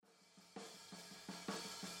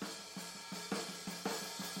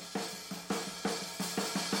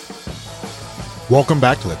Welcome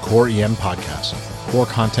back to the Core EM Podcast. Core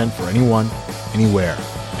content for anyone, anywhere,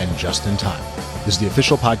 and just in time. This is the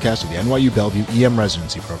official podcast of the NYU Bellevue EM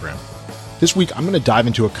Residency Program. This week, I'm going to dive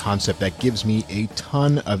into a concept that gives me a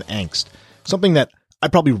ton of angst. Something that I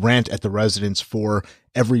probably rant at the residents for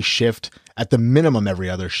every shift, at the minimum every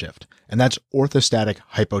other shift. And that's orthostatic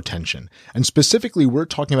hypotension. And specifically, we're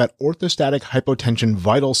talking about orthostatic hypotension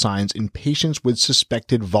vital signs in patients with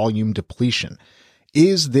suspected volume depletion.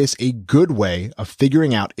 Is this a good way of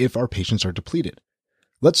figuring out if our patients are depleted?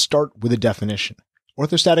 Let's start with a definition.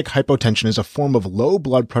 Orthostatic hypotension is a form of low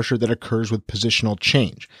blood pressure that occurs with positional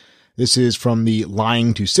change. This is from the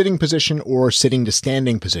lying to sitting position or sitting to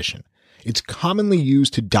standing position. It's commonly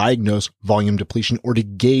used to diagnose volume depletion or to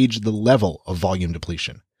gauge the level of volume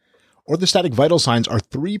depletion. Orthostatic vital signs are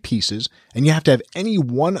three pieces, and you have to have any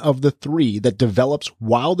one of the three that develops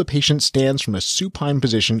while the patient stands from a supine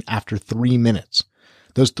position after 3 minutes.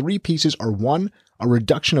 Those three pieces are 1, a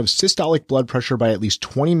reduction of systolic blood pressure by at least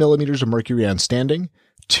 20 millimeters of mercury on standing,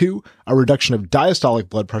 2, a reduction of diastolic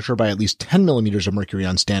blood pressure by at least 10 millimeters of mercury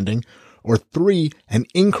on standing, or 3, an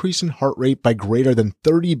increase in heart rate by greater than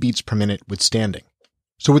 30 beats per minute with standing.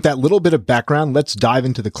 So with that little bit of background, let's dive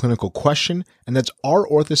into the clinical question, and that's, are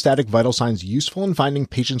orthostatic vital signs useful in finding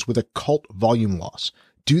patients with occult volume loss?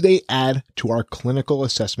 Do they add to our clinical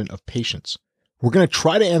assessment of patients? We're going to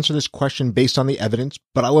try to answer this question based on the evidence,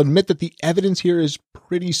 but I'll admit that the evidence here is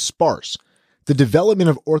pretty sparse. The development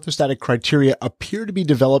of orthostatic criteria appear to be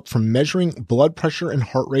developed from measuring blood pressure and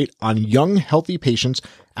heart rate on young, healthy patients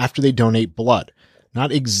after they donate blood,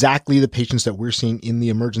 not exactly the patients that we're seeing in the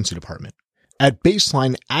emergency department. At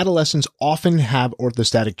baseline, adolescents often have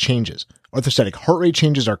orthostatic changes. Orthostatic heart rate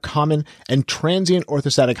changes are common, and transient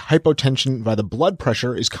orthostatic hypotension by the blood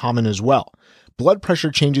pressure is common as well. Blood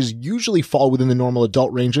pressure changes usually fall within the normal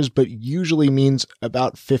adult ranges, but usually means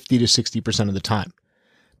about 50 to 60% of the time.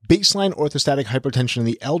 Baseline orthostatic hypotension in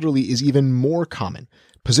the elderly is even more common.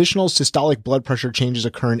 Positional systolic blood pressure changes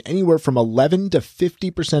occur in anywhere from 11 to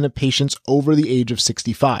 50% of patients over the age of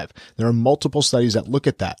 65. There are multiple studies that look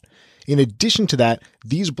at that. In addition to that,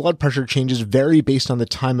 these blood pressure changes vary based on the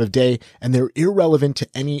time of day, and they're irrelevant to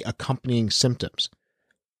any accompanying symptoms.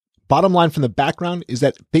 Bottom line from the background is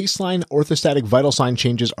that baseline orthostatic vital sign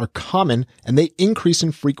changes are common, and they increase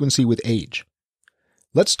in frequency with age.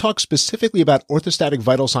 Let's talk specifically about orthostatic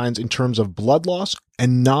vital signs in terms of blood loss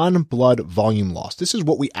and non-blood volume loss. This is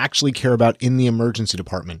what we actually care about in the emergency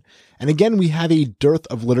department. And again, we have a dearth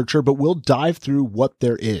of literature, but we'll dive through what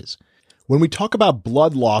there is. When we talk about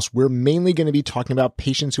blood loss, we're mainly going to be talking about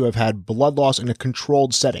patients who have had blood loss in a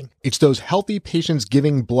controlled setting. It's those healthy patients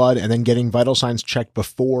giving blood and then getting vital signs checked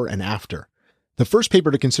before and after. The first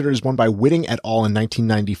paper to consider is one by Whitting et al. In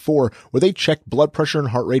 1994, where they checked blood pressure and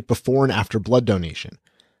heart rate before and after blood donation.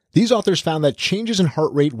 These authors found that changes in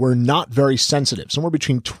heart rate were not very sensitive, somewhere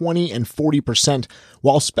between 20 and 40%,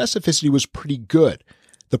 while specificity was pretty good.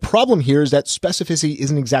 The problem here is that specificity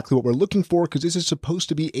isn't exactly what we're looking for because this is supposed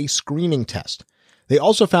to be a screening test. They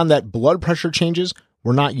also found that blood pressure changes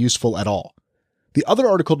were not useful at all. The other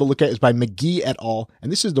article to look at is by McGee et al., and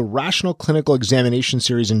this is the Rational Clinical Examination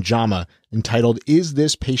series in JAMA entitled, Is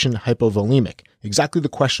This Patient Hypovolemic? Exactly the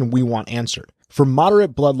question we want answered. For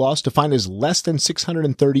moderate blood loss defined as less than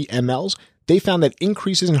 630 mLs, they found that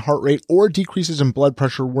increases in heart rate or decreases in blood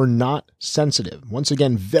pressure were not sensitive. Once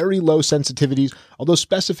again, very low sensitivities, although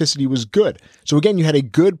specificity was good. So again, you had a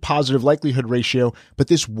good positive likelihood ratio, but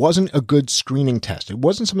this wasn't a good screening test. It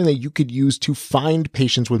wasn't something that you could use to find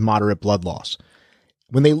patients with moderate blood loss.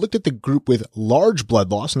 When they looked at the group with large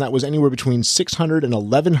blood loss, and that was anywhere between 600 and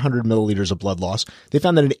 1100 milliliters of blood loss, they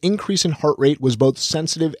found that an increase in heart rate was both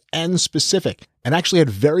sensitive and specific, and actually had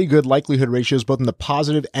very good likelihood ratios both in the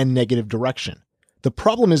positive and negative direction. The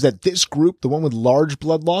problem is that this group, the one with large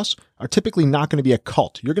blood loss, are typically not going to be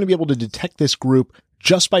occult. You're going to be able to detect this group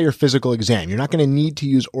just by your physical exam. You're not going to need to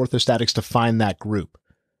use orthostatics to find that group.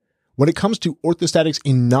 When it comes to orthostatics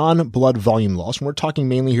in non-blood volume loss, and we're talking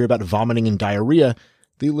mainly here about vomiting and diarrhea,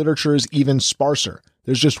 the literature is even sparser.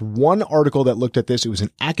 There's just one article that looked at this. It was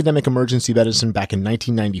in Academic Emergency Medicine back in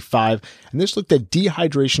 1995, and this looked at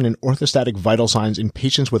dehydration and orthostatic vital signs in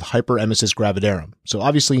patients with hyperemesis gravidarum. So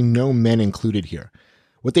obviously no men included here.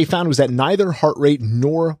 What they found was that neither heart rate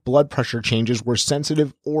nor blood pressure changes were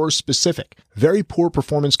sensitive or specific. Very poor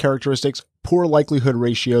performance characteristics, poor likelihood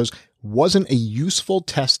ratios, wasn't a useful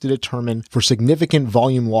test to determine for significant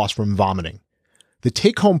volume loss from vomiting. The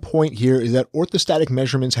take-home point here is that orthostatic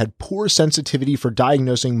measurements had poor sensitivity for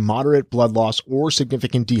diagnosing moderate blood loss or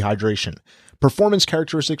significant dehydration. Performance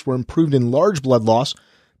characteristics were improved in large blood loss,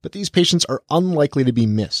 but these patients are unlikely to be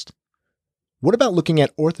missed. What about looking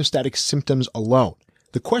at orthostatic symptoms alone?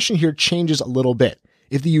 The question here changes a little bit.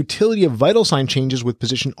 If the utility of vital sign changes with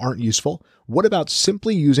position aren't useful, what about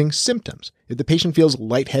simply using symptoms? If the patient feels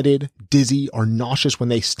lightheaded, dizzy, or nauseous when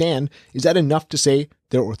they stand, is that enough to say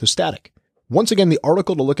they're orthostatic? Once again, the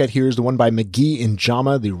article to look at here is the one by McGee and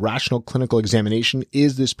JAMA, the Rational Clinical Examination.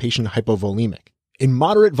 Is this patient hypovolemic? In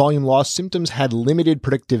moderate volume loss, symptoms had limited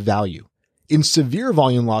predictive value. In severe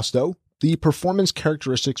volume loss, though, the performance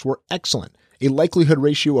characteristics were excellent. A likelihood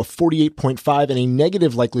ratio of 48.5 and a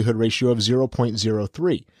negative likelihood ratio of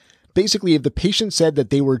 0.03. Basically, if the patient said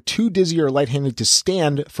that they were too dizzy or lightheaded to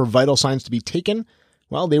stand for vital signs to be taken,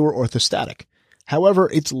 well, they were orthostatic. However,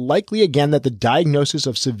 it's likely again that the diagnosis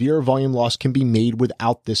of severe volume loss can be made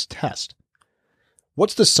without this test.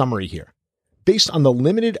 What's the summary here? Based on the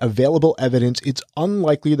limited available evidence, it's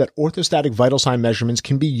unlikely that orthostatic vital sign measurements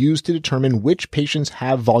can be used to determine which patients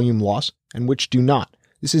have volume loss and which do not.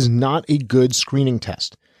 This is not a good screening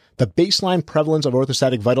test. The baseline prevalence of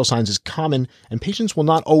orthostatic vital signs is common, and patients will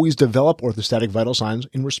not always develop orthostatic vital signs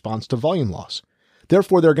in response to volume loss.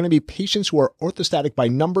 Therefore, there are going to be patients who are orthostatic by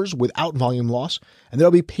numbers without volume loss, and there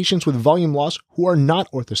will be patients with volume loss who are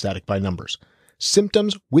not orthostatic by numbers.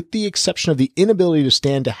 Symptoms, with the exception of the inability to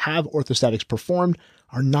stand to have orthostatics performed,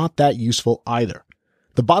 are not that useful either.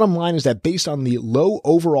 The bottom line is that based on the low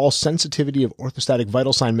overall sensitivity of orthostatic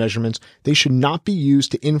vital sign measurements, they should not be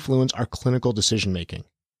used to influence our clinical decision-making.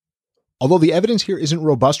 Although the evidence here isn't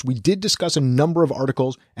robust, we did discuss a number of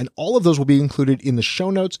articles, and all of those will be included in the show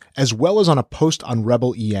notes, as well as on a post on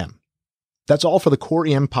Rebel EM. That's all for the Core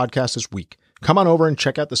EM podcast this week. Come on over and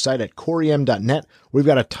check out the site at coreem.net. We've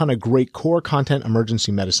got a ton of great core content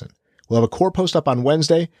emergency medicine. We'll have a core post up on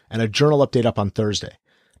Wednesday and a journal update up on Thursday.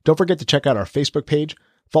 Don't forget to check out our Facebook page.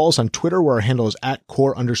 Follow us on Twitter, where our handle is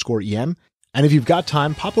 @core_EM. And if you've got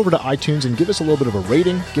time, pop over to iTunes and give us a little bit of a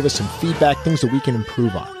rating, give us some feedback, things that we can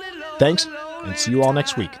improve on. Thanks, and see you all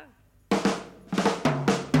next week.